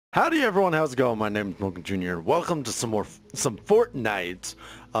Howdy everyone, how's it going? My name is Morgan Jr. Welcome to some Fortnite.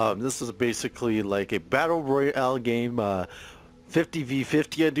 This is basically like a battle royale game,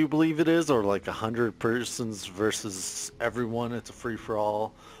 50v50 I do believe it is, or like 100 persons versus everyone. It's a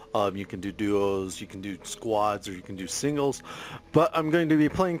free-for-all. You can do duos, you can do squads, or you can do singles. But I'm going to be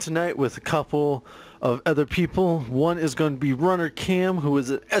playing tonight with a couple of other people. One is going to be Runner Cam, who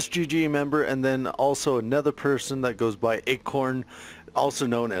is an SGG member, and then also another person that goes by Acorn, also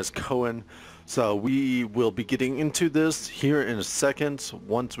known as Cohen. So we will be getting into this here in a second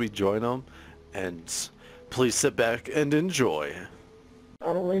once we join them, and please sit back and enjoy. I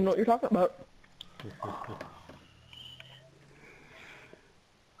don't really know what you're talking about.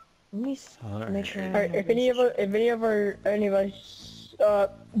 Let me make sure. Alright, if any of us,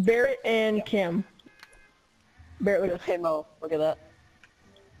 Barrett and Cam. Barrett, look at Hey Mo, look at that.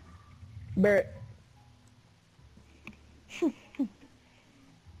 Barrett.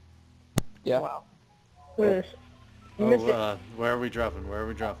 Yeah. Wow. Look at this. You missed it. Where are we dropping? Where are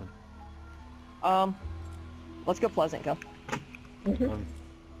we dropping? Let's go Pleasant, go.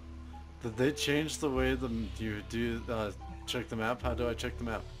 Did they change the way you do check the map? How do I check the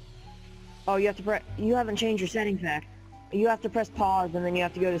map? Oh, you have to press. You haven't changed your settings back. You have to press pause, and then you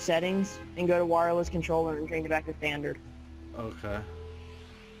have to go to settings and go to wireless controller and change it back to standard. Okay.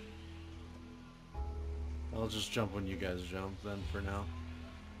 I'll just jump when you guys jump then for now.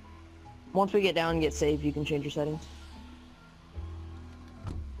 Once we get down and get saved, you can change your settings.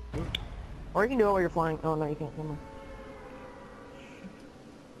 Or you can do it while you're flying. Oh no, you can't. Never mind.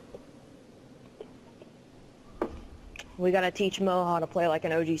 We gotta teach Mo how to play like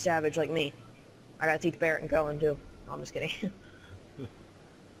an OG Savage like me. I gotta teach Barrett and Cohen too. No, I'm just kidding.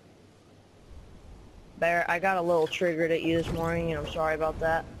 Barrett, I got a little triggered at you this morning, and I'm sorry about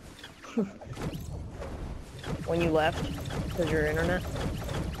that. When you left, because your internet.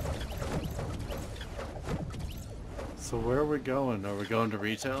 So where are we going? Are we going to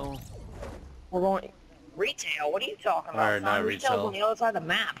retail? We're going retail. What are you talking about? Alright, not Retail's retail. on the other side of the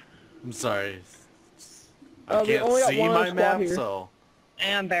map. I'm sorry. I We can't only got see one my squad map, here. so...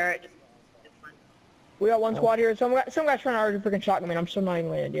 And Barrett. We got one squad here. Some guy's trying to argue freaking shotgun me. I'm still not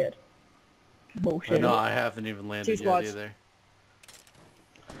even landed yet. Bullshit. No, I haven't even landed Two yet squads. either.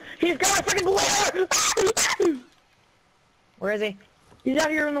 He's got a freaking blue. Where is he? He's out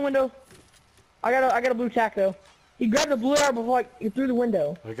here in the window. I got a blue tack though. He grabbed a blue arrow before he threw the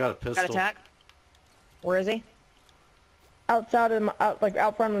window. I got a pistol. Got attack? Where is he? Outside of my,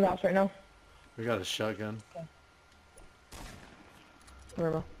 out front of the house right now. We got a shotgun. Where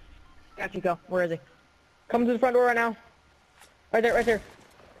am I? Got you, go. Where is he? Come to the front door right now. Right there, right there.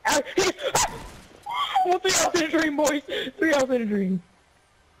 Ow, 3 hours in a dream, boys. 3 hours in a dream.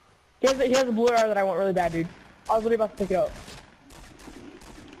 He has a blue arrow that I want really bad, dude. I was literally about to pick it up.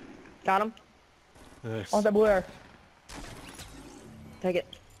 Got him? Nice. I want that blue arrow. Take it.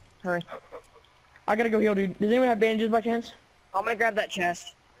 Hurry. I gotta go heal, dude. Does anyone have bandages by chance? I'm gonna grab that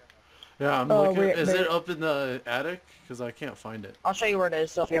chest. Yeah, I'm Oh, looking. wait, Is wait. it up in the attic? Because I can't find it. I'll show you where it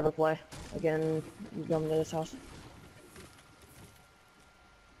is, so if you ever play. Again, you come to this house.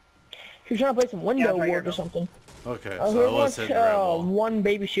 He's trying to play some window Yeah, right ward here. or something. Okay, Who so I was wants hitting the red wall. one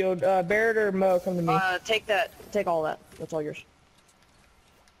baby shield? Barrett or Mo, come to me. Take that. Take all that. That's all yours.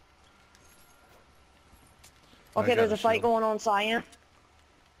 I Okay, got there's a a fight shield. going on, Cyan.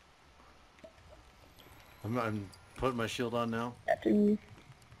 I'm putting my shield on now. Got to.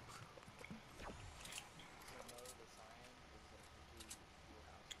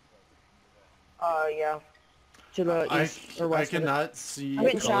 Yeah. To the east or I west. of it. cannot see I'm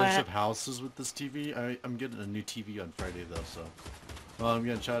getting shot colors at. of houses with this TV. I'm getting a new TV on Friday though, so. Well, I'm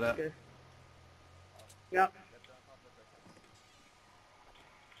getting shot at. Okay. Yep.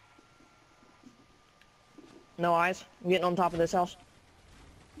 No eyes. I'm getting on top of this house.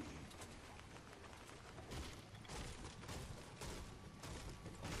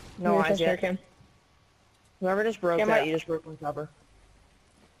 No Yes, eyes sure, yet. Cam. Whoever just broke Cam, that, I- you just broke on cover.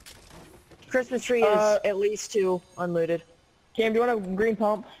 Christmas tree is at least 2 unlooted. Cam, do you want a green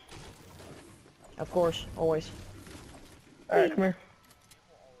pump? Of course, always. Alright, come here.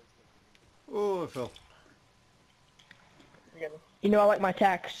 Oh, I fell. You know I like my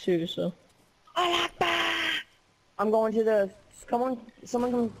tacks too, so. I like that! I'm going to the... Come on,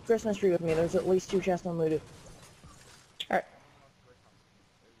 someone come Christmas tree with me. There's at least 2 chests unlooted. Alright.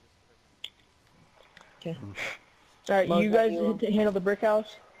 Okay. Alright, Mo, you is that guys you? handle the brick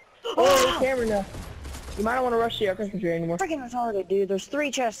house. Oh, there's camera now. You might not want to rush to your Christmas tree anymore. Freaking retarded, dude. There's 3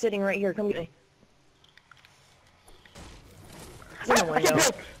 chests sitting right here. Come get me. It's in the I can't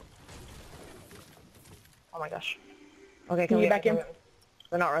window. go. Oh my gosh. Okay, Can you get back me, in? come get me.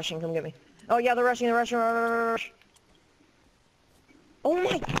 They're not rushing. Come get me. Oh yeah, they're rushing. They're rushing. Rush. Oh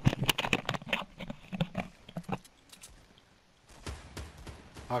my!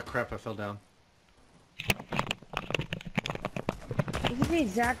 Oh crap! I fell down. This is the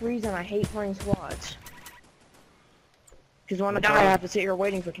exact reason I hate playing squads. Because when I die, I have to sit here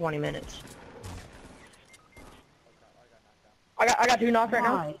waiting for 20 minutes. I got 2 knocked right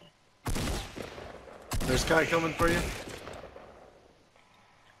now. There's guy coming for you.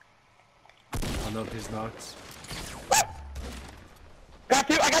 I know if he's knocked.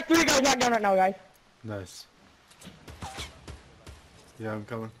 I got 3 guys knocked down right now, guys. Nice. Yeah, I'm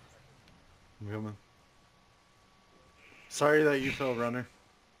coming. I'm coming. Sorry that you fell, runner.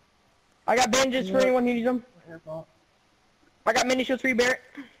 I got bandages for anyone who needs them. I got mini shields for you, Barrett.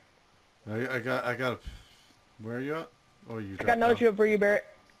 I got. Where are you at? Oh, you. I got another shield for you, Barrett.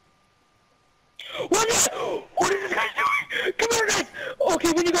 What is this guy doing? Come here, guys.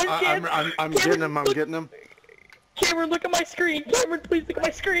 Okay, when you guys can. I'm getting him. I'm getting him. Cameron, look at my screen. Cameron, please look at my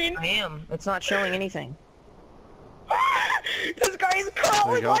screen. I am. It's not showing anything. This guy's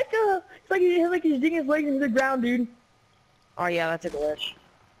crawling like a. It's like he's digging his legs into the ground, dude. Oh yeah, that's a glitch.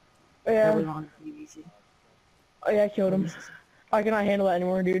 Yeah. On PVC. Oh yeah, I killed him. I cannot handle that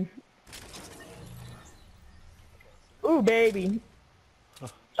anymore, dude. Ooh, baby.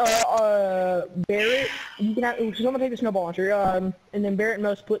 Barrett, you can have. Someone take the snowball launcher. And then Barrett and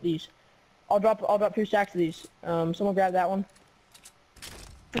Mo split these. I'll drop 2 stacks of these. Someone grab that one.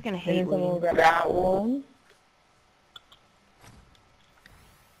 Freaking hate someone grab that one.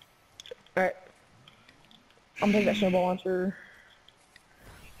 Alright. I'm gonna take that snowball launcher.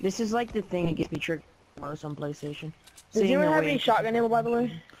 This is like the thing that gets me triggered most on PlayStation. Does anyone have any shotgun ammo, by the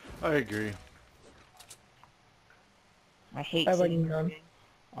way? I agree. I hate I have sitting none. here.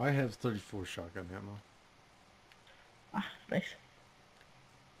 I have 34 shotgun ammo. Ah, nice.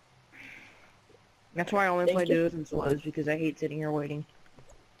 That's why I only Thank play you. duos and solos, because I hate sitting here waiting.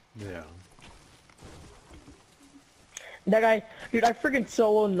 Yeah. That guy, dude, I freaking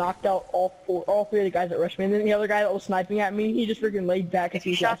solo knocked out all 3 of the guys that rushed me, and then the other guy that was sniping at me, he just freaking laid back. If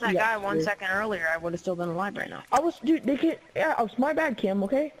you shot that guy 1 second earlier, I would have still been alive right now. Dude, they can't, yeah, I was, my bad, Kim,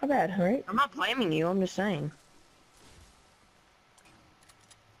 okay? My bad, alright? I'm not blaming you, I'm just saying.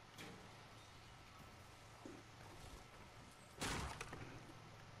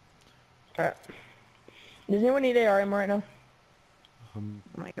 Alright. Does anyone need AR ammo right now? I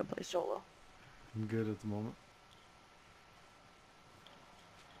might go play solo. I'm good at the moment.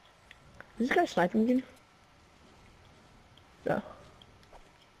 Is this guy sniping again? No.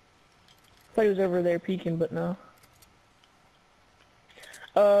 Thought he was over there peeking, but no.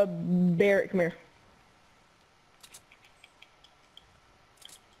 Barrett, come here.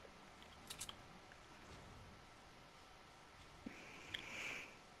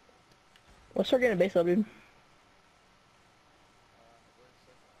 Let's start getting a base level, dude.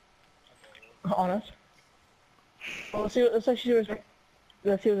 On us. Well, let's see what, let's actually see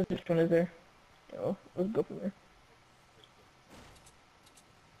let's see what this one is there. Oh, let's go from there.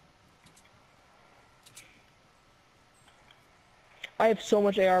 I have so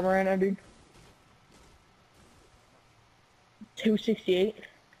much AR right now, dude. 268.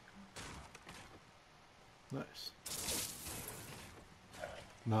 Nice.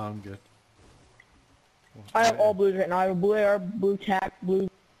 No, I'm good. I have all blues right now. I have a blue AR, blue tack, blue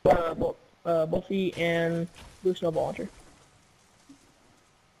Buffy, and blue snowball launcher.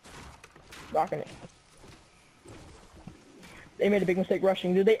 Rocking it. They made a big mistake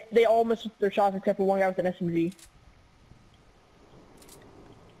rushing, dude. They all missed their shots except for one guy with an SMG.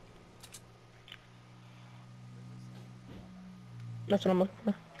 That's what I'm looking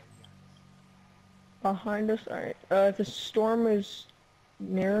for. Behind us, alright. If the storm is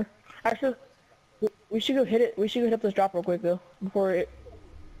near, actually, we should go hit it. We should go hit up this drop real quick though, before it.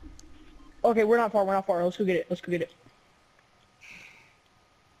 Okay, we're not far. We're not far. Let's go get it. Let's go get it.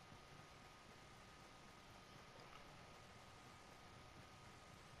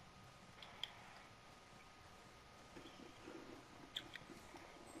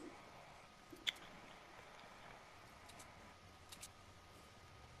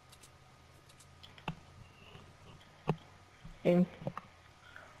 And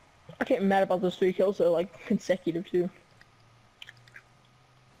I can't be mad about those 3 kills, they're like consecutive too.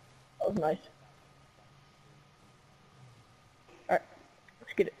 That was nice. Alright,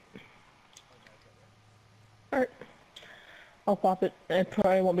 let's get it. Alright. I'll pop it. It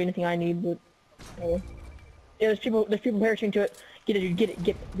probably won't be anything I need, but yeah, there's people parachuting to it. Get it, dude,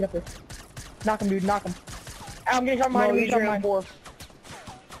 get up there. Knock him, dude, knock him. I'm getting shot behind him, getting shot behind.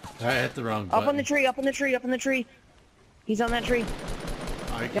 I hit the wrong Up button. on the tree, up on the tree, up on the tree. He's on that tree.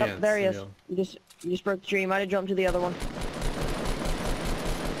 I Yep, can't there he see is. him. You just broke the tree. You might have jumped to the other one.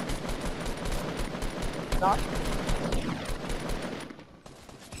 Knock.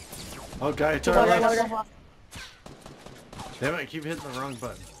 Oh, guy to Oh, our yeah, left. another guy. Damn it, I keep hitting the wrong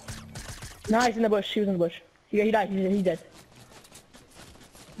button. Nice, in the bush. He was in the bush. He died. He's dead.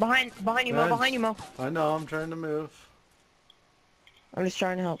 Behind you, Mo. Man, Behind you, Mo. I know, I'm trying to move. I'm just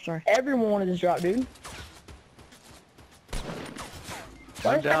trying to help. Sorry. Everyone wanted this drop, dude.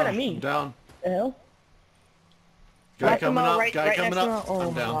 Why I'm are they shooting down. at me? I'm down. The hell? Guy Right to coming Mo, up. right, Guy right coming next to up. Mo. Oh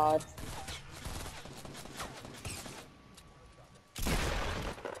I'm my down. god.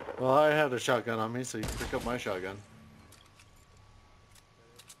 Well, I had a shotgun on me, so you can pick up my shotgun.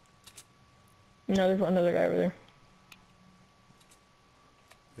 No, there's another guy over there.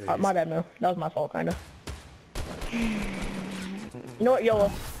 Yeah, My bad, Mo. That was my fault, kinda. You know what,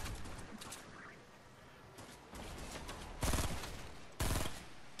 YOLO?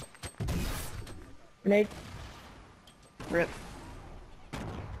 Grenade. Rip.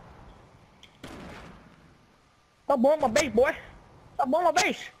 Stop blowing my base, boy. Stop blowing my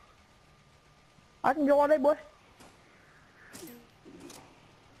base. I can go all day, boy.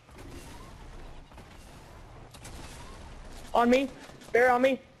 On me. Bear on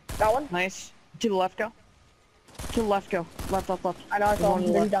me. That one. Nice. To the left, go. To the left, go. Left, left, left. I know, I saw him.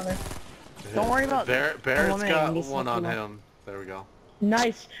 There's one He's down there. Don't worry about Barrett's eliminating, got just one let on them know. him. There we go.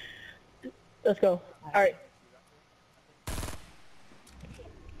 Nice. Let's go. Alright.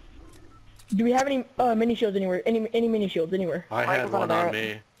 Do we have any mini shields anywhere? Any mini shields anywhere? I Mike had was on one on Barrett.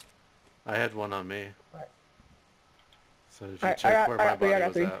 me. I had one on me. Alright. So if you Alright, check where my body I got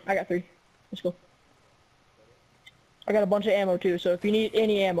was three. at. I got three. Let's go. I got a bunch of ammo too, so if you need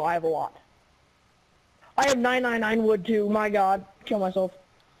any ammo, I have a lot. I have 999 wood too. My God, kill myself.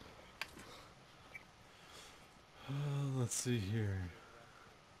 Let's see here.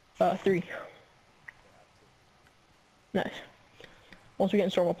 3. Nice. Once we get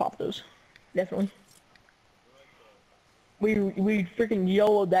in storm, we'll pop those. Definitely. We freaking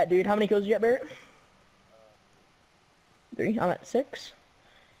YOLO'd that dude. How many kills you got, Barrett? 3. I'm at 6.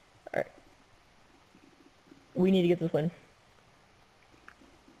 Alright. We need to get this win.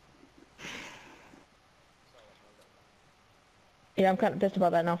 Yeah, I'm kind of pissed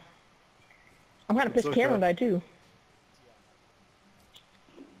about that now. I'm kind of It's pissed okay. Cameron died too.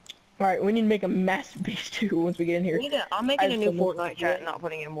 Alright, we need to make a massive base too once we get in here. I'm making I a new still look- Fortnite chat and not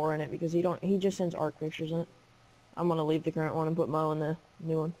putting any more in it because he just sends art pictures in it. I'm gonna leave the current one and put Mo in the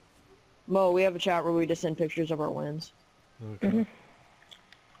new one. Mo, we have a chat where we just send pictures of our wins. Okay.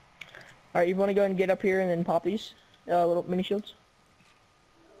 Alright, you want to go ahead and get up here and then pop these little mini shields?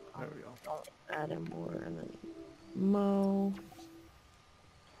 There we go. I'll add in more and then Mo.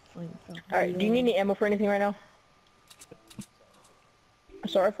 Alright, do you need any ammo for anything right now?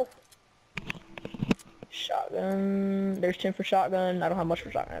 Assault rifle? Shotgun. There's 10 for shotgun. I don't have much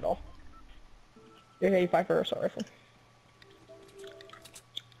for shotgun at all. There's 85 for assault rifle.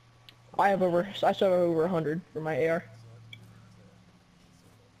 I still have over 100 for my AR.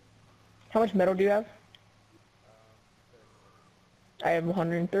 How much metal do you have? I have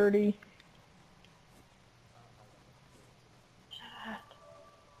 130.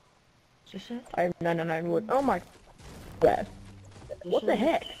 Is this it? I have 99 wood. Oh my bad. What the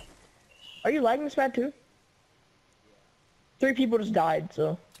heck? Are you lagging this bad too? 3 people just died,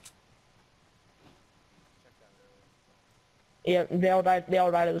 so. Yeah, they all died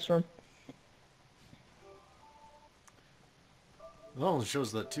of this room. It only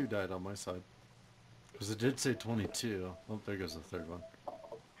shows that 2 died on my side. Because it did say 22. Oh, there goes the third one.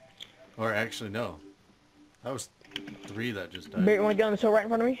 Or actually, no. That was 3 that just died. Barry, you wanna get on this hill right in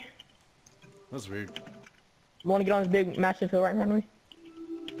front of me? That's weird. You wanna get on this big, massive hill right in front of me?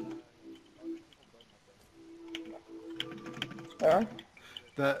 There.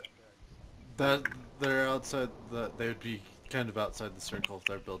 That they're outside. They would be kind of outside the circle if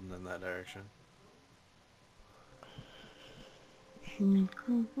they're building in that direction.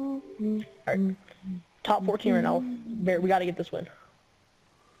 Alright. Top 14 right now. Barry, we gotta get this win.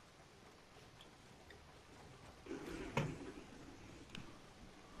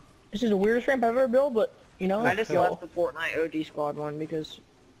 This is the weirdest ramp I've ever built, but, you know, I just yo, left the Fortnite OG squad one because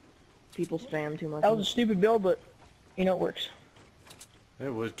people spam too much. that was a stupid build, but, you know, it works. Hey,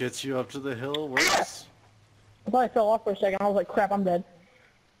 what gets you up to the hill works. I thought I fell off for a second. I was like, crap, I'm dead.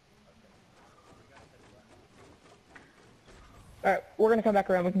 Alright, we're gonna come back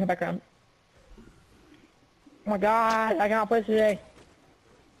around. We can come back around. Oh my god, I cannot play today.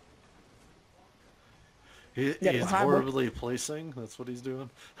 He's high horribly placing. That's what he's doing.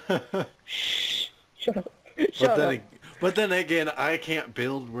 Shh. Shut up. But Shut then, up. But then again, I can't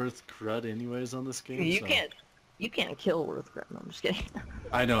build worth crud anyways on this game. You so. can't. You can't kill worth crap. No, I'm just kidding.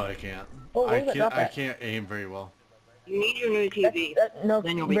 I know I can't. Oh, I where's that can't. drop I at? can't aim very well. You need your new TV. No,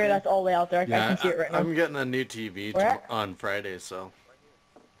 Then you'll be Bear, good. that's all the way out there. I can see it right now. I'm getting a new TV Where at? on Friday, so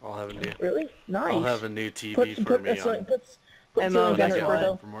I'll have a new. Really? Nice. I'll have a new TV Put for me Mo, on. put Mo, ceiling guess fan Get for it, what?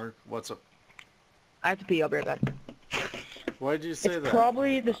 though. from work. What's up? I have to pee. I'll be right back. Why'd you say It's that?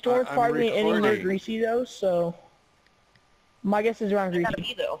 probably the store's I'm probably any more recording. greasy though, so my guess is around I gotta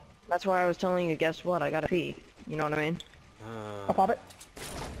greasy. pee though. That's why I was telling you. Guess what? I gotta pee. You know what I mean? I'll pop it.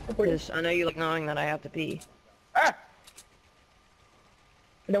 Because I know you like knowing that I have to pee. Ah!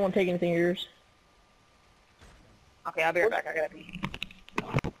 I don't want to take anything of yours. Okay, I'll be right back. I gotta pee.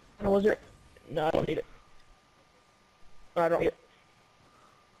 Oh, was there? No, I don't need it. No, I don't need it.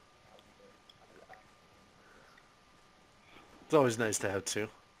 It's always nice to have two.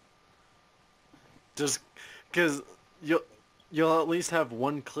 Just because you'll at least have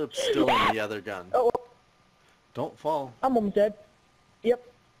one clip still in the other gun. Oh, well, Don't fall. I'm almost dead. Yep.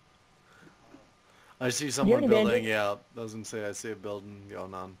 I see someone any building. bandage? Yeah, doesn't say I see a building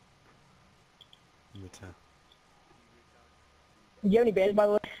going on. In the town. Do you have any bandages, by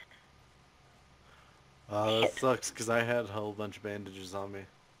the way? That sucks because I had a whole bunch of bandages on me.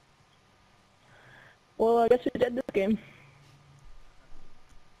 Well, I guess you're dead this game.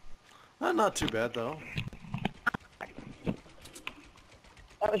 Not too bad though.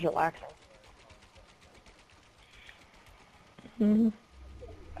 That was relaxing. Mm-hmm.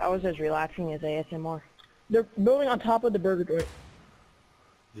 That was as relaxing as ASMR. They're building on top of the burger joint.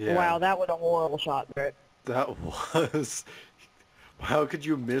 Yeah. Wow, that was a horrible shot, Brett. That was. How could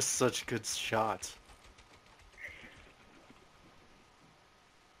you miss such good shots?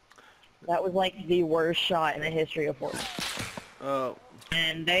 That was like the worst shot in the history of Fortnite. Oh.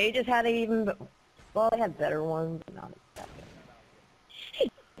 And they just had even, well, they had better ones, but not that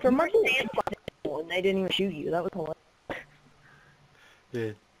good. For my one, they didn't even shoot you. That was hilarious.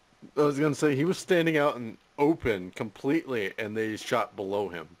 Yeah. I was gonna say he was standing out in open completely, and they shot below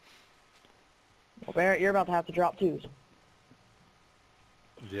him. Well, Barrett, you're about to have to drop twos.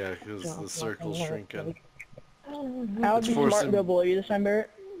 Yeah, because the circle's shrinking. I would It's be smart forcing- to go below you this time, Barrett.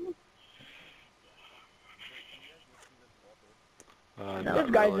 Not There's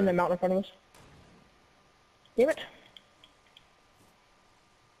guys really. in the mountain in front of us. Damn it.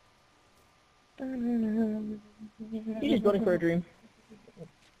 You're just building for a dream.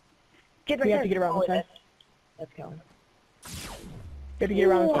 Get We have to get around this time. Let's go. We have to get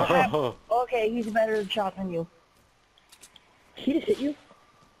around this time. Oh, Okay, he's a better shot than you. He just hit you?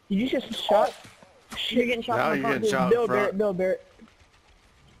 Did you just shot? You're getting shot Now from the you're front. getting shot. Bill front. Barrett, Bill Barrett.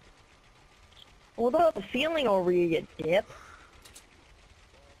 What about the ceiling over you get dip?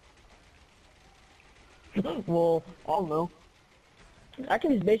 Well, I don't know. I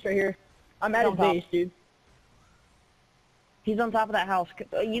can his base right here. I'm at He's his on top. base, dude. He's on top of that house.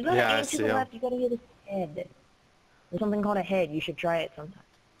 You gotta Yeah, I aim to see the him. left, you gotta hit his head. There's something called a head, you should try it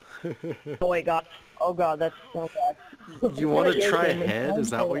sometime. Oh wait, God. Oh God, that's so bad. You want to Yeah, try yeah, ahead? Is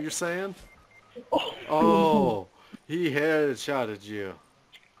that yeah. what you're saying? Oh, he headshotted you.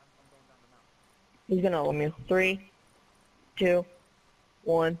 He's gonna own you. 3, 2,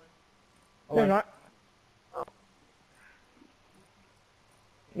 1. There's not.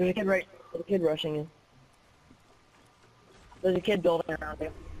 There's a kid there's a kid rushing you. There's a kid building around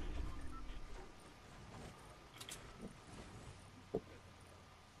you.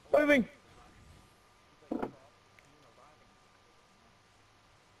 Moving.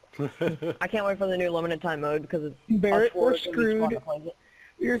 I can't wait for the new limited time mode because it's Barrett, us four we're is gonna be fun screwed. to play it.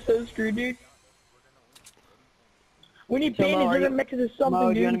 You're so screwed, dude. We need So, Mo, bandages. are We're you- gonna make this something,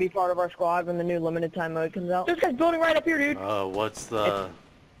 Mo, do you want to dude. be part of our squad when the new limited time mode comes out? This guy's building right up here, dude. What's the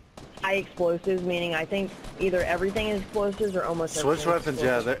High explosives, meaning I think either everything is explosives or almost switch everything is weapons?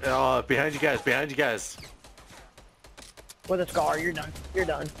 Yeah, explosives. oh, behind you guys, behind you guys. With a scar, you're done. You're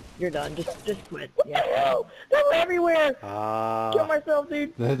done. You're done. Just quit. Yeah. No, they're everywhere. Kill Ah, myself,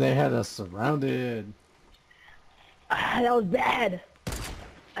 dude. they had us surrounded. That was bad.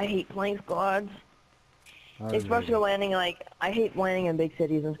 I hate playing squads. Especially landing like I hate landing in big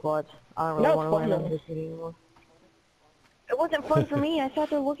cities and squads. I don't really No, want it's to land fun, in a though. big city anymore. It wasn't fun for me. I sat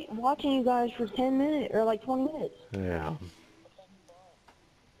there watching you guys for 10 minutes or like 20 minutes. Yeah.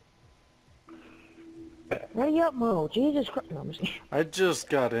 Ready up, Mo. Jesus Christ. No, I'm just kidding. I just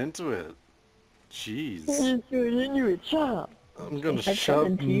got into it. Jeez. Just doing into it. Shut up. I'm gonna said shove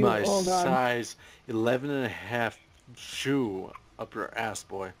into you, my hold on. size 11.5 shoe up your ass,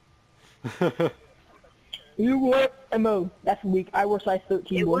 boy. You what? Mo, that's weak. I wear size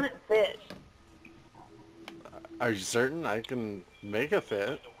 13, It boy. wouldn't fit. Are you certain? I can make a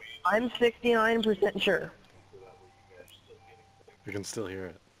fit. I'm 69% sure. I can still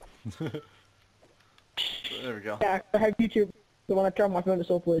hear it. There we go. Yeah, I have YouTube. The one I turn my phone to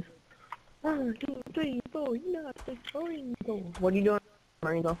so please. 1, 2, 3, 4, not the go. What are you doing,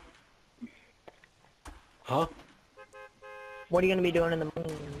 Marino? Huh? What are you gonna be doing in the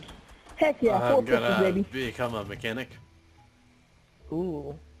morning? Heck yeah, 4 I'm pictures, gonna baby. become a mechanic.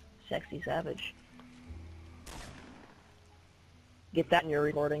 Ooh, sexy savage. Get that in your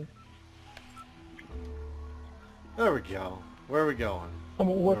recording. There we go. Where are we going? I'm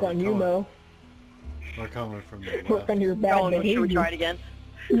gonna work Where are on we you, coming? Mo. We're coming from the Work left. on your bad Should behavior. we try it again?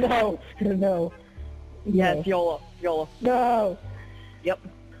 No, no. Yeah, No. it's YOLO. YOLO. No. Yep.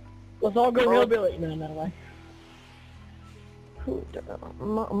 Let's all go Mo- hillbilly. No, no, way.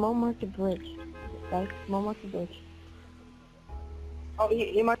 Mo marked the bridge. Guys, Mo marked the bridge. Oh,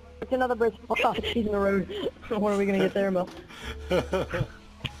 he marked another bridge. Oh, God, he's in the road. When are we gonna get there, Mo?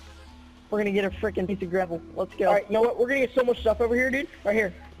 We're gonna get a freaking piece of gravel. Let's go. Alright, you know what? We're gonna get so much stuff over here, dude. Right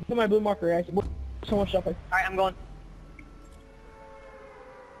here. Look at my blue marker, guys. So much stuff. Alright, I'm going.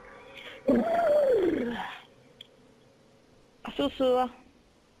 Susua.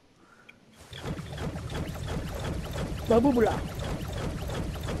 Babubula.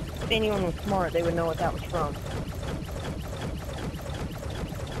 If anyone was smart, they would know what that was from.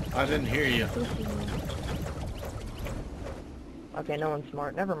 I didn't hear you. Okay, no one's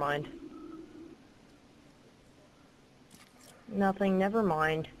smart. Never mind. Nothing. Never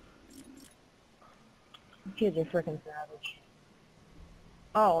mind. You kids are freaking savage.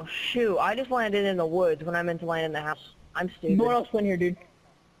 Oh, shoot. I just landed in the woods when I meant to land in the house. I'm stupid. No one else went here, dude.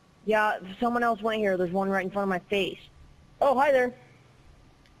 Yeah, someone else went here. There's one right in front of my face. Oh, hi there.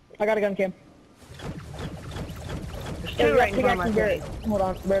 I got a gun cam. There's Hey, two right in front of my Barrett. face. Hold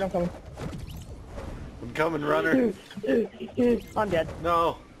on, Barrett, I'm coming. I'm coming, runner. I'm dead.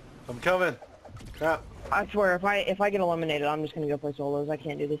 No, I'm coming. Crap. I swear, if I get eliminated, I'm just gonna go play solos. I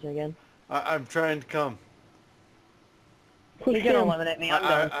can't do this again. I'm trying to come. Push He's gonna him. eliminate me. I'm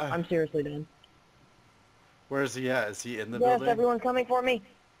done. I- I'm seriously done. Where is he at? Is he in the Yes, building? everyone's coming for me.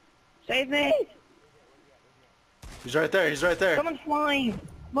 Save me! He's right there. He's right there. Someone's flying.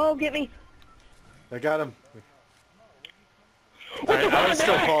 Mo, get me. I got him. I was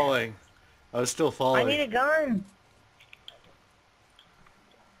still falling. I was still I falling. need a gun.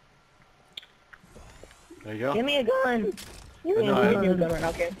 There you go. Give me a gun. Give me I know, a I- Give me a gun. gun right now,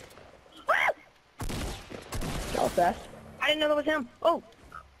 okay? That was fast. I didn't know that was him. Oh.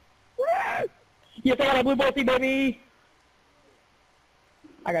 Yes, I got a blue bolty, baby!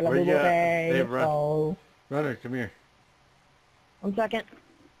 I got a Where blue you at? bolty. Hey, run. Oh. Runner, come here. 1 second.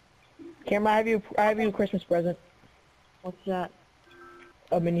 Camera, I have you a Christmas present. What's that?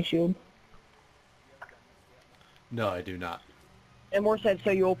 A mini shield. No, I do not. And more said,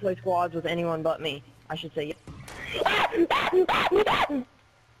 so you will play squads with anyone but me. I should say yes.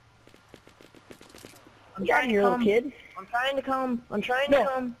 I'm Get out of here, little kid. I'm trying to come. I'm trying No. to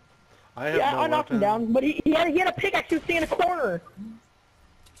come. I have Yeah, no I knocked him weapon. down, but he had a pickaxe. He was sitting in a corner.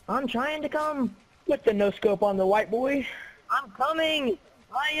 I'm trying to come. With the no scope on the white boy. I'm coming.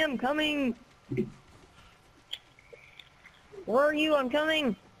 I am coming. Where are you? I'm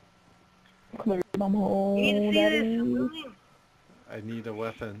coming. Come here, I'm home. You need to see Daddy. this. I'm coming. I need a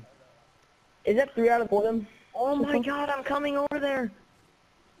weapon. Is that 3 out of 4 of them? Oh my god, I'm coming over there.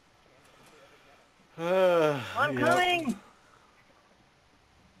 I'm Yep. coming.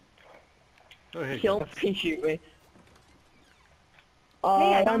 Oh, hey, Kill me, shoot me. Hey,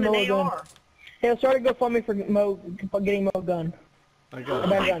 I I found know an a gun. AR. Hey, start a GoFundMe for getting Mo a gun. I A got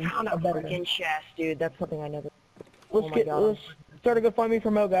better it. gun. I found a A better gun. freaking chest, dude. That's something I never... Let's Oh my get God. let's start a GoFundMe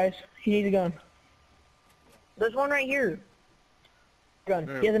for Mo, guys. He needs a gun. There's one right here. Gun.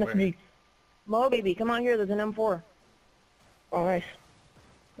 Where- He has an where? SMG. Mo, baby, come out here. There's an M4. Oh, nice.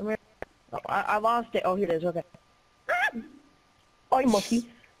 Come here. Oh, I lost it. Oh, here it is. Okay. Oh, you monkey.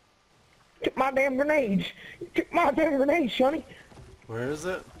 Took my damn grenades. Took my damn grenades, Sonny. Where is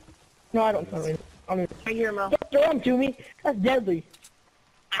it? No, I don't. I mean, Right here, Mo. don't throw them to me. That's deadly.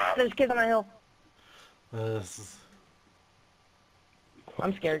 Ah, there's kids on the hill. This is...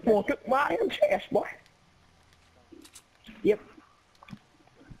 I'm scared. Well, took my damn chest, boy. Yep.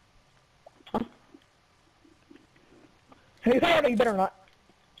 Huh? Hey, Hardy, you better not.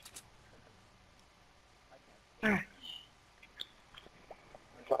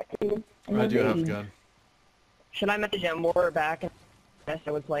 I do have a gun. Should I message him more back and guess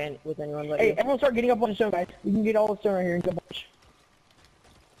I would play with anyone but Hey, you? everyone start getting up on the stone, guys. We can get all the stone right here and go bunch.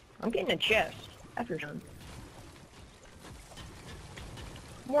 I'm getting a chest. After done.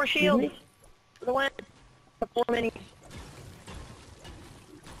 More shields. me? For the win. 4 minis.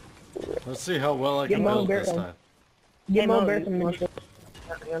 Let's see how well I Get can Mo build and this Bear time. Give Hey, Mo Mo, and Bear you some want- minutes.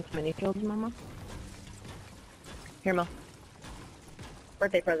 You want some mini fields, Mama? Here, Mo.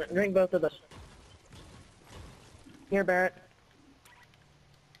 Birthday present. Drink both of those. Here, Barrett.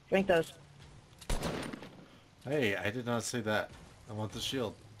 Drink those. Hey, I did not say that. I want the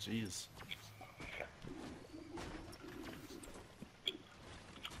shield. Jeez.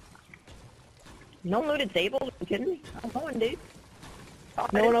 No loaded tables? Are you kidding me? I'm going, dude. Oh,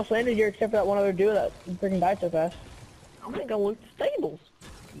 No one else landed here except for that one other dude that freaking died so fast. I'm gonna go loot the stables.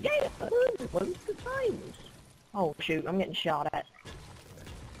 Yeah, loot the tables. Oh shoot, I'm getting shot at.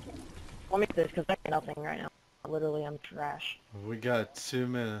 Let me do this because I got nothing right now. Literally, I'm trash. We got 2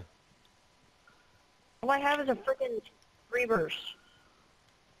 minutes. All I have is a freaking free burst.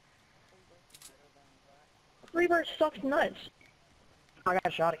 Free burst sucks nuts. I got a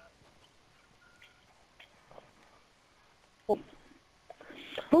shotty. Oh,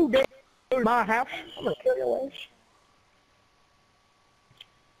 Who did my house? I'm gonna kill your ass.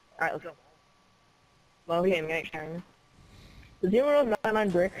 alright, let's go. Well, yeah, I'm gonna carry. Does anyone know 99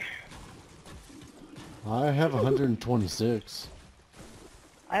 brick? I have 126.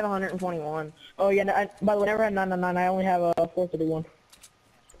 I have 121. Oh yeah, no, by the way, I never had 999. I only have a 431.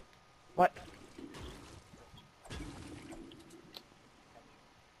 What?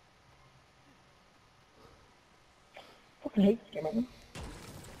 Fucking hate this game right now.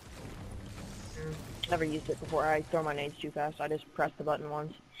 Never used it before. I throw my nades too fast. I just press the button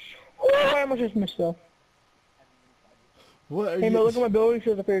once. Oh, I almost just missed though. What are Hey you... Mo, look at my building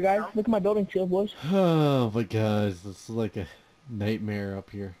shields up here, guys. Look at my building shield, boys. Oh my god, this is like a nightmare up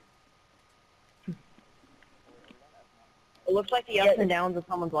here. It looks like the ups and downs of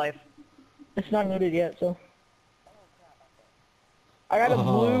someone's life. It's not loaded yet, so. I got a Oh.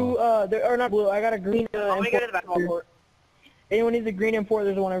 blue, or not blue, I got a green, Let me go to the basketball court. Anyone needs a green M4,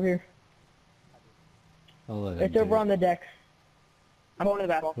 there's one over here. I'll let him It's do over it. on the deck. I'm going to the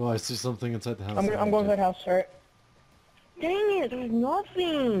basketball. Oh, I see something inside the house. I'm going to that house, alright? Dang it, there's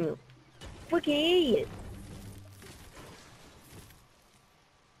nothing. Freaking idiot.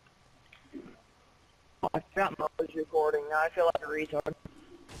 Oh, I forgot Mo's recording. Now I feel like a retard.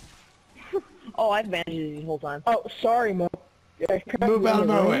 Oh, I've bandages the whole time. Oh, sorry, Mo. Yeah, Move out of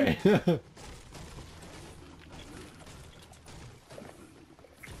my way!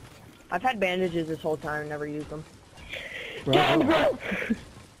 I've had bandages this whole time and never used them. Bravo.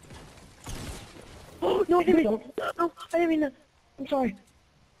 Oh, no, I didn't mean that. No, I didn't mean that. I'm sorry.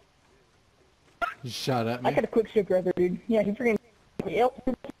 You shot at I me. got a quick stick right there, dude. Yeah, he freaking...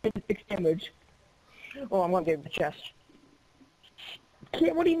 Yep, 6 damage. Oh, I'm going to give him the chest.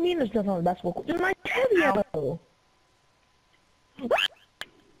 Kid, what do you mean there's nothing on the basketball court? There's my heavy ammo!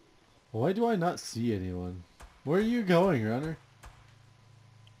 Why do I not see anyone? Where are you going, runner?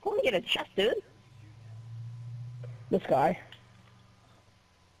 I want to get a chest, dude. This guy.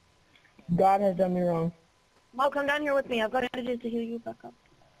 God has done me wrong. Mo, come down here with me. I've got bandages to heal you back up.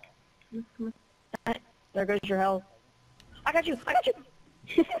 Come on. There goes your health. I got you. I got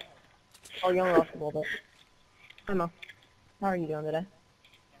you. Oh, you only lost a little bit. Hi, Mo. How are you doing today?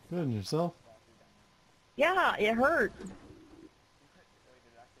 Good, and yourself? Yeah, it hurt.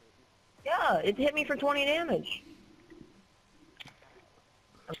 Yeah, it hit me for 20 damage.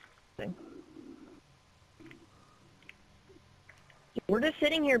 We're just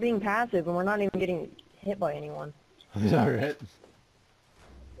sitting here being passive and we're not even getting hit by anyone. Alright.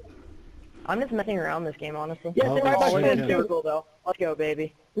 I'm just messing around this game, honestly. Yes, Oh, they're right by shit, We're Shannon, in yeah. too. circle, though. Let's go,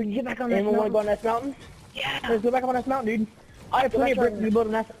 baby. We can get back on this Anyone want to go mountain. on this mountain? Yeah. Let's go back up on this mountain, dude. I have plenty of bricks to build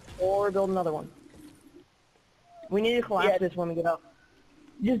an asset. Or build another one. We need to collapse Yeah. this when we get up.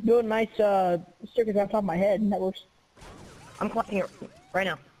 Just build a nice circuit on top of my head, and that works. I'm collapsing it right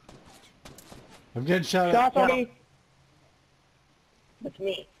now. I'm getting shot at. Shots on Yeah. me. That's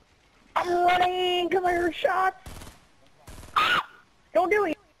me. I'm running because I heard shots. Ah! Don't do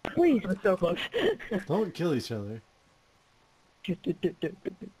it, please. I'm so close. Don't kill each other. Don't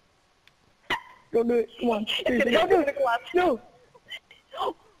do it. Come on. Seriously, Don't don't do it. collapse. No.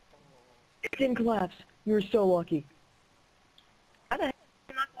 It didn't collapse. You were so lucky. How the heck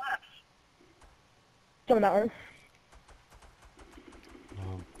did it not collapse? Coming out, right?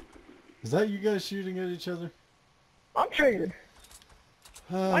 Is that you guys shooting at each other? I'm triggered.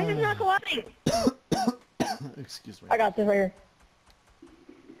 Why is it not collapsing? Excuse me. I got this right here.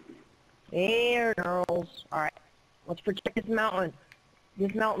 There, girls. Alright. Let's protect this mountain.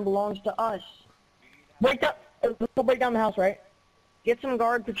 This mountain belongs to us. Break down. Let's go break down the house, right? Get some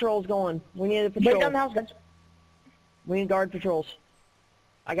guard patrols going. We need a Break patrol. down the house, guys. We need guard patrols.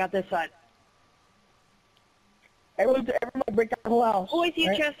 I got this side. Everybody break down the whole house. Oh, I see a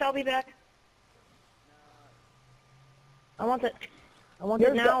right? chest. I'll be back. I want it. I want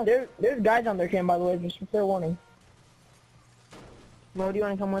it now. There's guys on there, Cam, by the way, just fair warning. Mo, do you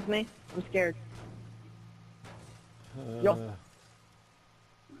want to come with me? I'm scared. Yo.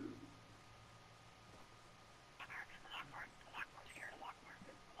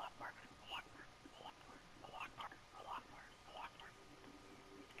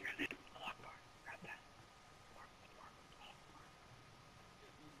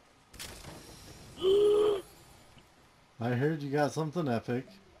 I heard you got something epic.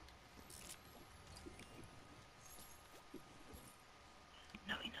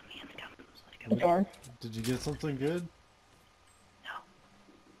 Sorry. Did you get something good? No.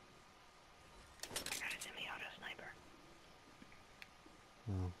 Got a semi-auto sniper.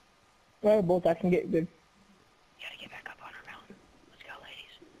 Oh. Well, both I can get good. Gotta get back up on our mountain. Let's go,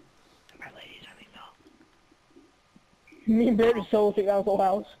 ladies. And by ladies, I mean Phil. Me and Bear just solo took out the whole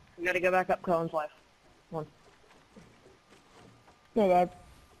house. We gotta go back up Cohen's life. Come on. Oh god.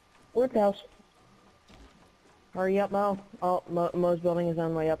 We're at the house. Hurry up, Mo. Oh, Mo's building his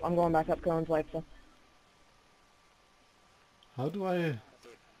own way up. I'm going back up Cohen's life, so. How do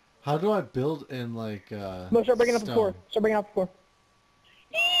I build in like Mo, start breaking up the stone? floor. Start breaking up the floor.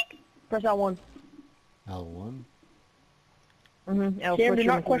 Press L1. L1? Mm-hmm. Cam, do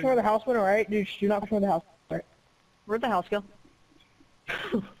not question where the house went, alright? Dude, do not question where the house went. Where'd the house go?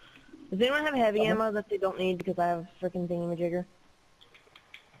 Does anyone have heavy ammo that they don't need because I have a freaking thingamajigger?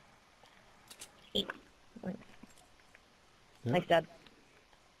 Thanks. Yep. Thanks, Dad.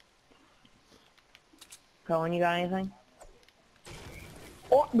 Cohen, you got anything?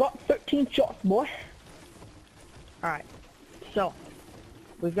 Oh, got 13 shots, boy. Alright. So,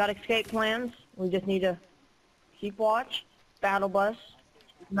 we've got escape plans. We just need to keep watch. Battle bus.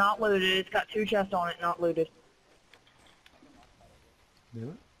 Not looted. It's got 2 chests on it, not looted. Do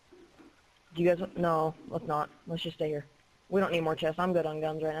it? Do you guys... No, let's not. Let's just stay here. We don't need more chests. I'm good on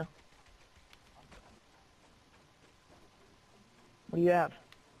guns right now. What do you have?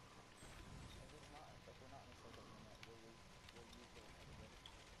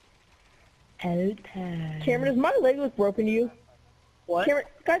 Cameron, does my leg look broken to you? What? Cameron,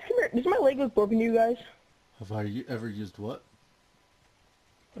 guys, come here. Does my leg look broken to you guys? Have I ever used what?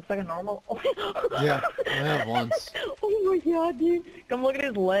 Looks like a normal... Yeah, I have once. Oh my god, dude. Come look at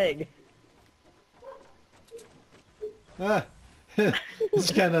his leg. Ah,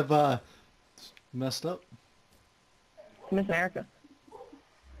 it's kind of messed up. Miss America.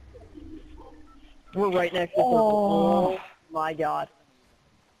 We're right next to Oh. Oh my god.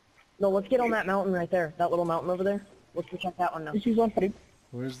 No, let's get on that mountain right there. That little mountain over there. Let's go check that one now. Just use one, dude.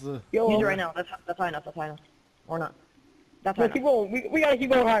 Where's the? Yo, Use it right now. That's high enough. That's high enough. Or not. That's high No, enough. keep going. We gotta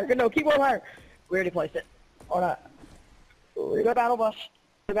keep going higher. No, keep going higher. We already placed it. Or not. We got battle bus.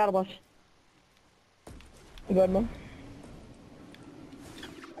 The battle bus. Go ahead, Mom.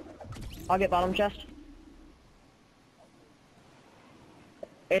 I'll get bottom chest.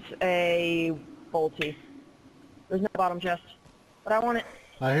 It's a bolty. There's no bottom chest. But I want it.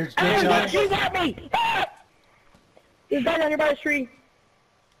 I heard gunshots. Shoot at me! Ah! There's guys down here by the tree.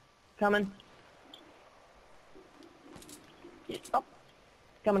 Coming. Oh.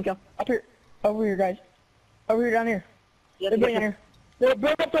 Coming, go. Up here. Over here, guys. Over here, down here. You They're have to burning get down here. They're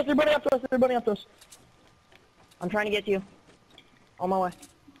burning up to us. They're burning up to us. They're burning up to us. I'm trying to get to you. On my way.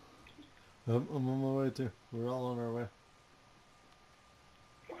 I'm on my way too. We're all on our way.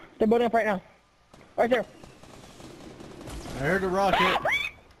 They're burning up right now. Right there. I heard a rocket.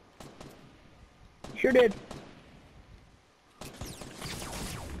 Sure did.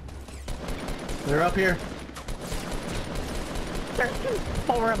 They're up here. There's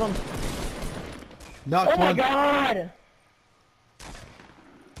 4 of them. Knocked Oh my one. god!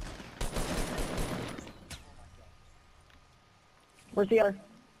 Where's the other?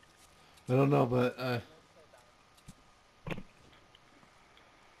 I don't know, but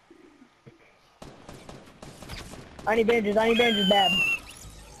I need bandages. I need bandages bad.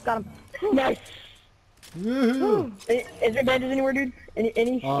 Got him. Nice. woohoo! Is there bandages anywhere, dude?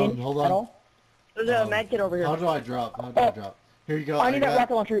 Any Hold on. at all? There's a med kit over here. How do I drop? How do I drop? Here you go. I need that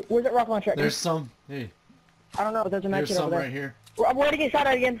rocket launcher. Where's that rocket launcher at? There's some. Hey, I don't know, but there's a med there's kit over some there. right here. I'm ready to get shot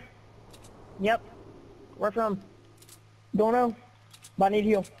at again. Yep. Where from? Don't know. But I need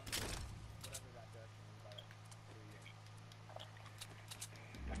heal.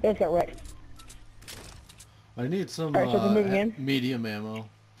 It's got wrecked. I need some Alright, so we're moving in? medium ammo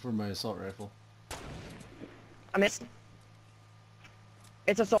for my assault rifle. I missed.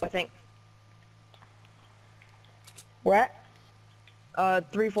 It's assault, I think. Where at?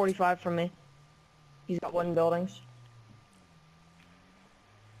 345 from me. He's got wooden buildings.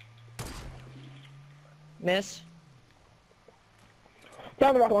 Miss.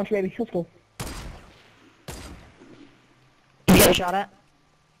 Down the rocket launcher, baby. Let's go. You get a shot at?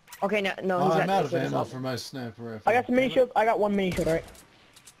 Okay, no, Oh, he's I'm out of got ammo for my sniper rifle. I got some mini shields. I got one mini shield, alright.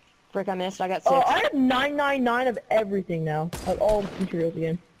 Frick, I missed. I got 6. Oh, I have 999 of everything now. Like all materials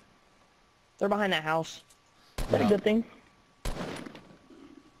again. They're behind that house. That's a good thing.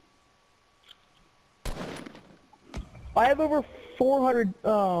 I have over 400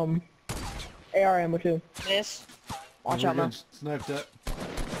 AR ammo too. Miss. Watch We're out, man. getting sniped at.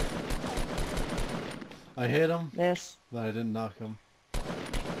 I hit him, Miss. but I didn't knock him.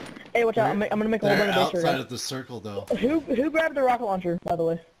 Hey, watch out! I'm gonna make a whole They're bunch of base outside here. of the circle, though. Who grabbed the rocket launcher, by the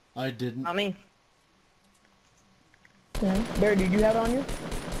way? I didn't. Not me. Yeah. Bear, did you have it on you?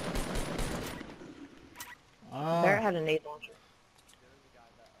 Barrett had a nade launcher.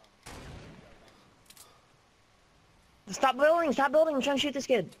 Stop building! Stop building! I'm trying to shoot this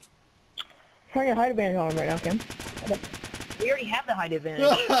kid. I'm trying to get hide advantage on him right now, Kim. We already have the height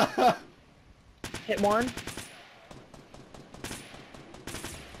advantage. Hit one.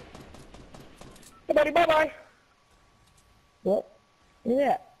 Hey, buddy, bye-bye. What?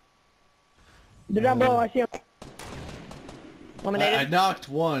 Yeah. They're down below. I see them. Eliminated. I knocked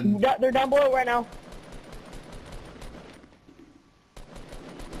one. They're down below right now.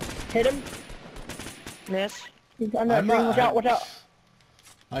 Hit him. Miss. He's under that tree. Watch out! Watch out!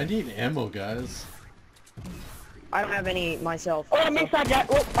 I need ammo, guys. I don't have any myself. Oh, I missed that jet.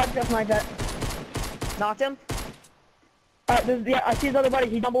 Oh, I just sniped that. Knocked him. Yeah, I see his other buddy.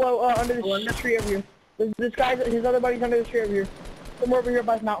 He's down below, under this tree over here. This guy's, his other buddy's under this tree over here. Somewhere over here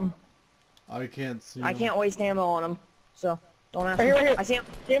by this mountain. I can't see I him. can't waste ammo on him, so don't ask Right me. here, right here. I see him.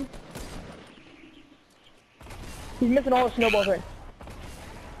 See him? He's missing all the snowballs right.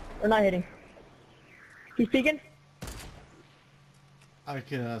 Or not hitting. He's peeking. I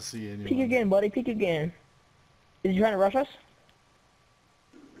cannot see anyone. Peek again, buddy. Peek again. Is he trying to rush us?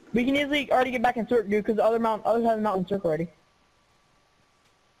 We can easily already get back in circle, dude, because the other side of the mountain circle already.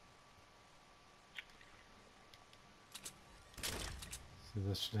 So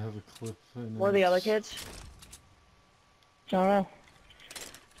that should have a clip in Where are it. the other kids? I don't know.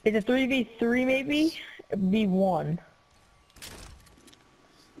 It's a 3v3 maybe? V1.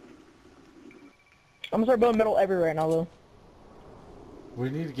 I'm gonna start building middle everywhere right now, though. We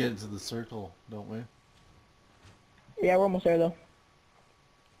need to get into the circle, don't we? Yeah, we're almost there, though.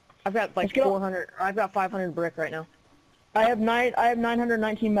 I've got like Let's get up. 400. I've got 500 brick right now. I have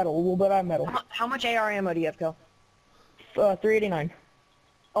 919 metal, a little bit of metal. How much AR ammo do you have, Kel? 389.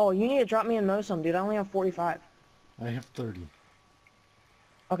 Oh, you need to drop me in most of them, dude. I only have 45. I have 30.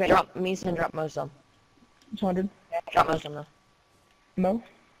 Okay, drop me and drop most of them. It's 100. Drop most of them, though. Mo?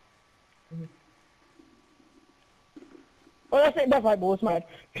 Oh, that's it. That's my bullets, my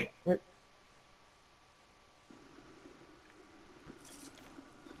bad.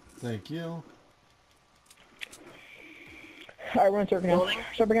 Thank you. Alright, we're in circle now. Building.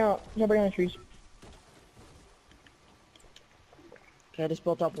 Start bringing out the trees. Okay, I just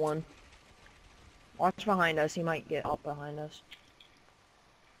built up one. Watch behind us. He might get up behind us.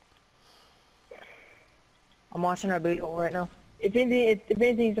 I'm watching our booty hole right now. If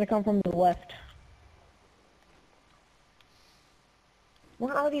anything, he's gonna come from the left.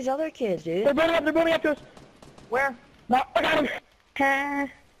 Where are these other kids, dude? They're building up to us. Where? No, I got him. Ha.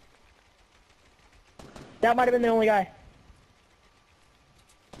 That might have been the only guy.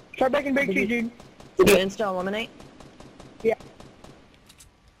 Start breaking big trees, dude. Did you insta eliminate? Yeah.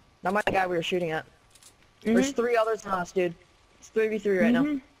 That might be the guy we were shooting at. There's 3 others than us, dude. It's 3v3 right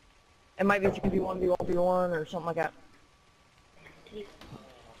now. It might be 3v1, v1v1, or something like that.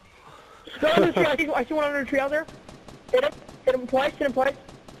 Go under the tree. I see one under the tree out there. Hit him. Hit him twice.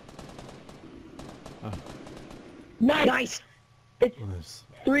 Nice. Nice! It's Nice.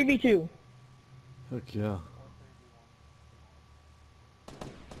 3v2. Heck yeah.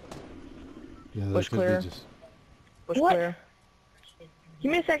 Yeah, that Bush could clear. be just... Bush What? clear.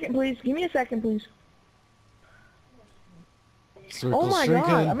 Give me a second, please. Circle Oh my shrinking.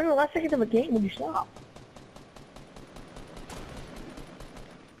 god, I'm in the last second of a game. Would you stop?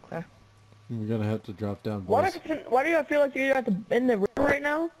 Clear. We're gonna have to drop down, Why boys. do I feel like you're at in the river right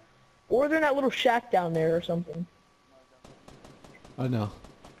now? Or they're in that little shack down there or something. I know.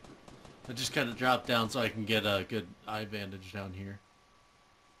 I just kind of dropped down so I can get a good eye bandage down here.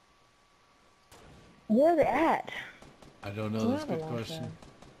 Where are they at? I don't know. That's a good question.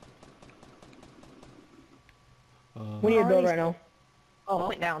 We need to build right now. Oh, I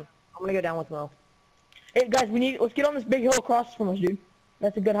went down. I'm gonna go down with Mo. Hey guys, let's get on this big hill across from us, dude.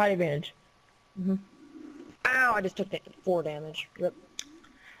 That's a good height advantage. Ow, I just took 4 damage. Rip.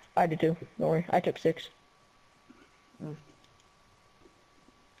 I did too. Don't worry, I took 6.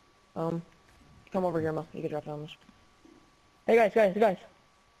 Come over here, Mo. You can drop down this. Hey guys.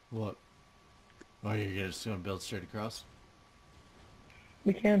 What? Oh, you're just gonna build straight across?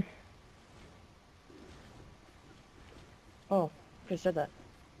 We can. Oh, could have said that.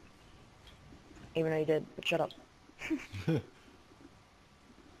 Even though you did, but shut up.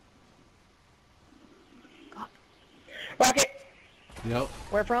 Rocket! Yep.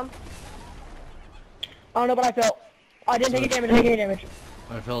 Where from? I don't know, but I felt. I didn't take any damage.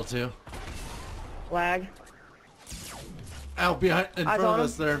 I fell too. Lag. Ow, behind, in Eyes front of on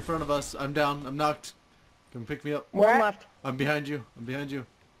us, they're in front of us. I'm down, I'm knocked. Come pick me up. Where One at? left. I'm behind you,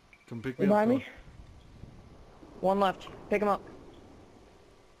 Come pick me Behind up. me? One left. Pick him up.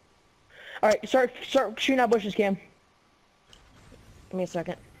 Alright, start shooting at bushes, Cam. Give me a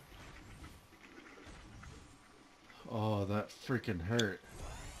second. Oh, that freaking hurt.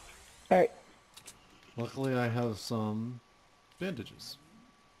 Alright. Luckily I have some bandages.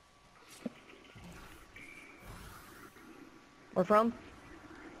 Where from?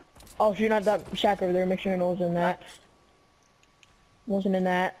 I'll shoot at that shack over there, make sure it wasn't in that. Wasn't in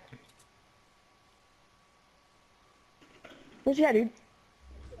that. Where's he at, dude?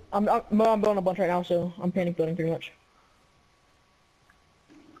 I'm building a bunch right now, so I'm panic building pretty much.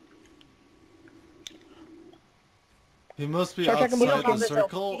 He must be Start checking He's on outside top of the this hill.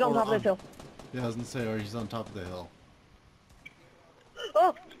 circle. He's on or top of this hill. Yeah, I was gonna say, or he's on top of the hill.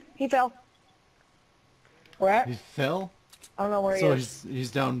 Oh! He fell. Where at? He fell? I don't know where he So is.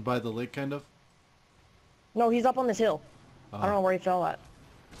 he's down by the lake, kind of? No, he's up on this hill. I don't know where he fell at.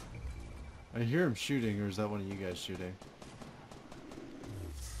 I hear him shooting, or is that one of you guys shooting?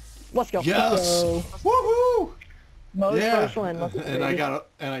 Let's go. Yes! Go. Woohoo! Mo's Yeah! first win. Let's And go.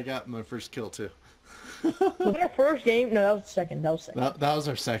 I got my first kill too. Was that our first game? No, that was second. That was second. That was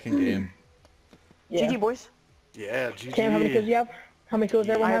our second game. Yeah. GG, boys. Yeah, GG. Cam, how many kills do you have? How many kills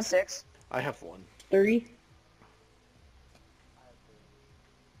does everyone I have have? 6. I have one. 30?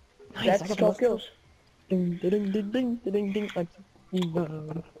 Nice, I That's got 12 most kills. Ding, ding, ding, ding, ding, ding, like,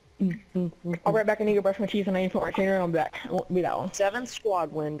 I'll be right back. I need to brush my teeth and I need to put my trainer on. I'm back. It won't be that one. 7th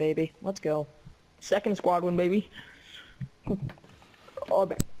squad win, baby. Let's go. Second squad win, baby. Oh,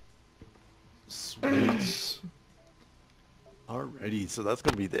 back. Sweet. Alrighty, so that's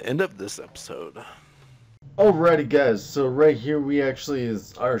gonna be the end of this episode. Alrighty guys, so right here we actually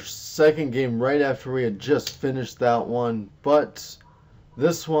is our second game right after we had just finished that one, but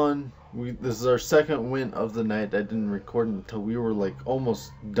this one, this is our second win of the night. I didn't record until we were like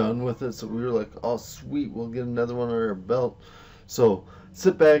almost done with it, so we were like, oh sweet, we'll get another one under our belt. So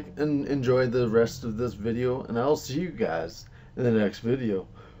sit back and enjoy the rest of this video, and I'll see you guys in the next video.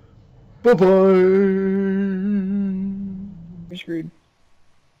 Bye bye. You're screwed.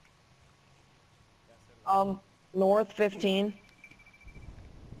 North 15.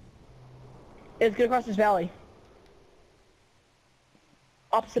 It's gonna cross this valley.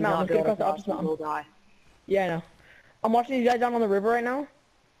 Opposite Do not mountain. It's gonna build cross the across, opposite you mountain. will die. Yeah, I know. I'm watching these guys down on the river right now.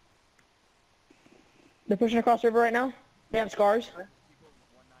 They're pushing across the river right now. They have scars.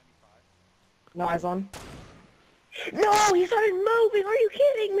 No eyes on. No, he started moving. Are you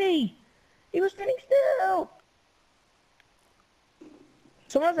kidding me? He was standing still.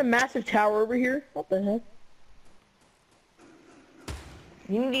 Someone has a massive tower over here. What the heck?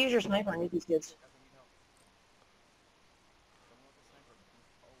 You need to use your sniper and get these kids.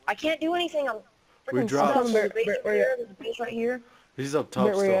 I can't do anything. I'm We freaking dropped. stuck. There's a base Where here. There's a base right here. He's up top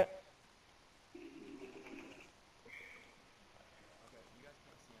Where we still. at?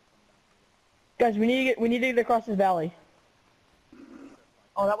 Guys, we need to get across this valley.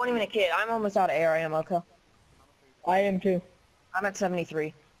 Oh, that wasn't even a kid. I'm almost out of air. I am, okay. I am too. I'm at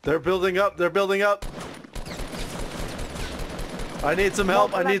 73. They're building up. They're building up. I need some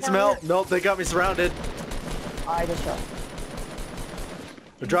help. I come back need some down help. Nope, they got me surrounded. I just shot.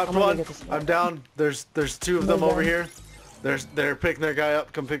 I dropped I'm gonna one. get this one. I'm down. There's two of I'm them down. over here. They're picking their guy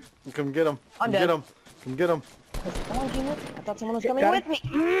up. Come get him. I'm Come dead. get him. Come get him. Someone came with me. I thought someone was coming got with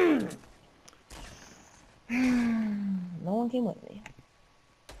me. No one came with me.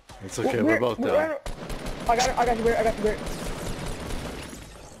 It's okay. We're both down. I got you, Barrett. I got you, Barrett.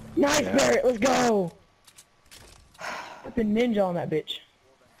 Nice, Yeah. Barrett. Let's go. I've been ninja on that bitch.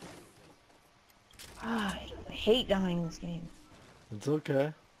 I hate dying in this game. It's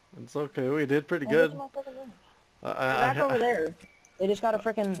okay. It's okay. We did pretty Oh, good. look at my freaking room. I, They're back over there. They just got a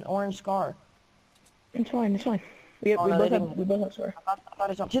freaking orange scar. It's fine. It's fine. We Oh, no, they didn't. both have score. I thought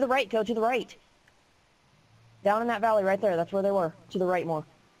I saw. To the right, go to the right. Down in that valley right there. That's where they were. To the right more.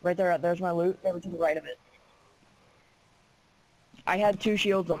 Right there. There's my loot. They were to the right of it. I had 2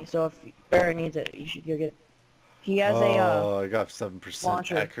 shields on, so if Barry needs it, you should go get it. He has Oh, I got 7%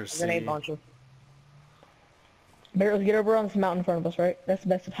 launcher, a accuracy. grenade launcher. Barrett, let's get over on this mountain in front of us, right? That's the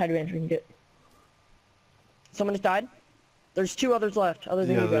best high advantage we can get. Someone just died? There's 2 others left, other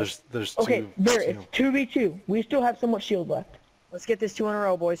than Yeah, you guys. there's Okay, two. Barrett, it's 2v2. We still have somewhat shield left. Let's get this 2 in a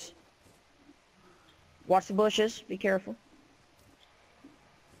row, boys. Watch the bushes. Be careful.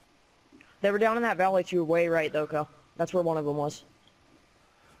 They were down in that valley to your way right, though, Cal. That's where one of them was.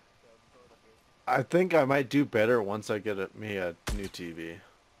 I think I might do better once I get me a new TV.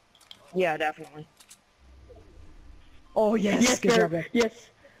 Yeah, definitely. Oh, yes. Yes, Good job, Barrett. Barrett. Yes.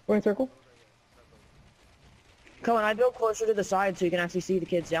 We're in circle. Cullen, I built closer to the side so you can actually see the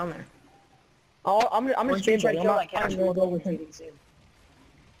kids down there. I'm just Once you staying, try buddy. to I'm kill not, that cat, I'm you gonna won't go go with until him. you can see him.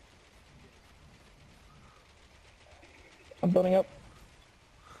 I'm building up.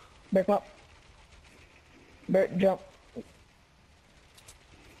 Barrett, come up. Barrett, jump.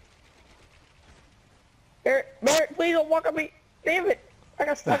 Barrett, please don't walk on me. Damn it. I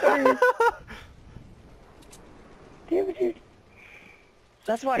got stuck on you. Damn it, dude.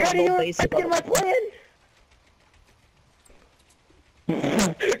 That's why I Get got out of both here. bases. Get my plan.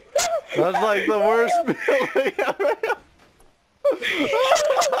 That's like the worst feeling ever.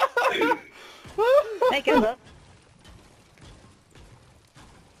 Hey, Kemba.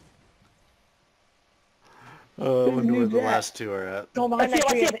 I wonder where the last 2 are at. Go I behind see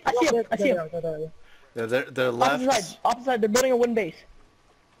that him, tree. I see him, I see him. Yeah, they're Opposite left. side, opposite side. They're building a wooden base.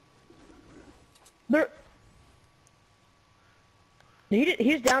 They're...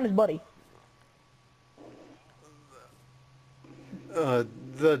 He's down his buddy.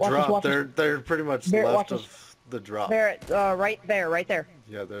 The Watch drop. this. They're pretty much Barrett, left watch of the drop. Barrett, right there, right there.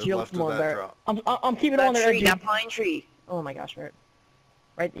 Yeah, they're Shield left from of one, that Barrett. drop. I'm keeping That on their tree, edge. that pine tree. Oh my gosh, Barrett.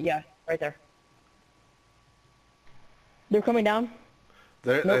 Right, yeah, right there. They're coming down.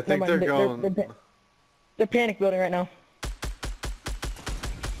 I Nope, think never they're mind. going. They're panic building right now.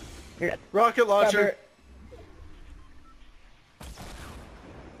 You're dead. Rocket launcher. Barrett.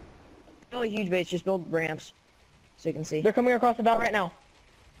 Build a huge base, just build ramps. So you can see. They're coming across the valley right now.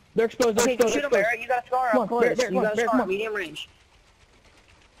 They're exposed. They're Okay, go exposed. shoot him, They're exposed. Barrett. You got a scar Come up on, close. Barrett, You come got on, a Barrett, scar, come on. medium range.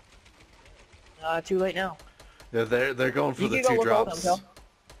 Too late now. Yeah, they're going for You the can go 2 look all drops. them,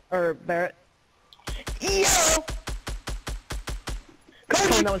 Kel. Or Barrett. Yo!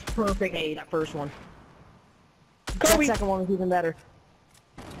 Colin, that was perfect. Hey, that first one. Kobe! That second one was even better.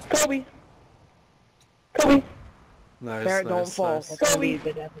 Kobe! Kobe! Nice, Barrett, don't nice, fall. nice. That's gonna Kobe. be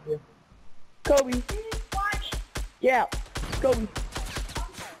the death of you. Kobe! Yeah! Kobe!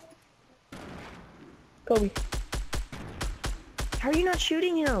 Kobe! How are you not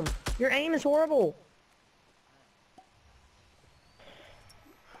shooting him? Your aim is horrible.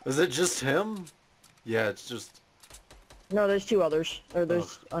 Is it just him? Yeah, it's just. No, there's 2 others. Or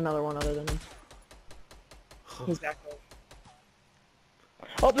there's another one other than him. He's back there.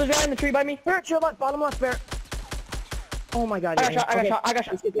 Oh, there's a guy in the tree by me. Barrett, to your left, bottom left, Barrett. Oh my god, I got your shot, I aim. got Okay, shot, I got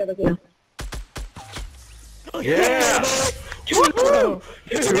shot. let's get the other two. Yeah! 2 in a row!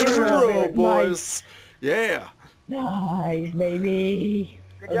 2 in a row, boys. Yeah. Nice, baby.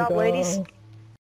 Good Let's job, go. ladies.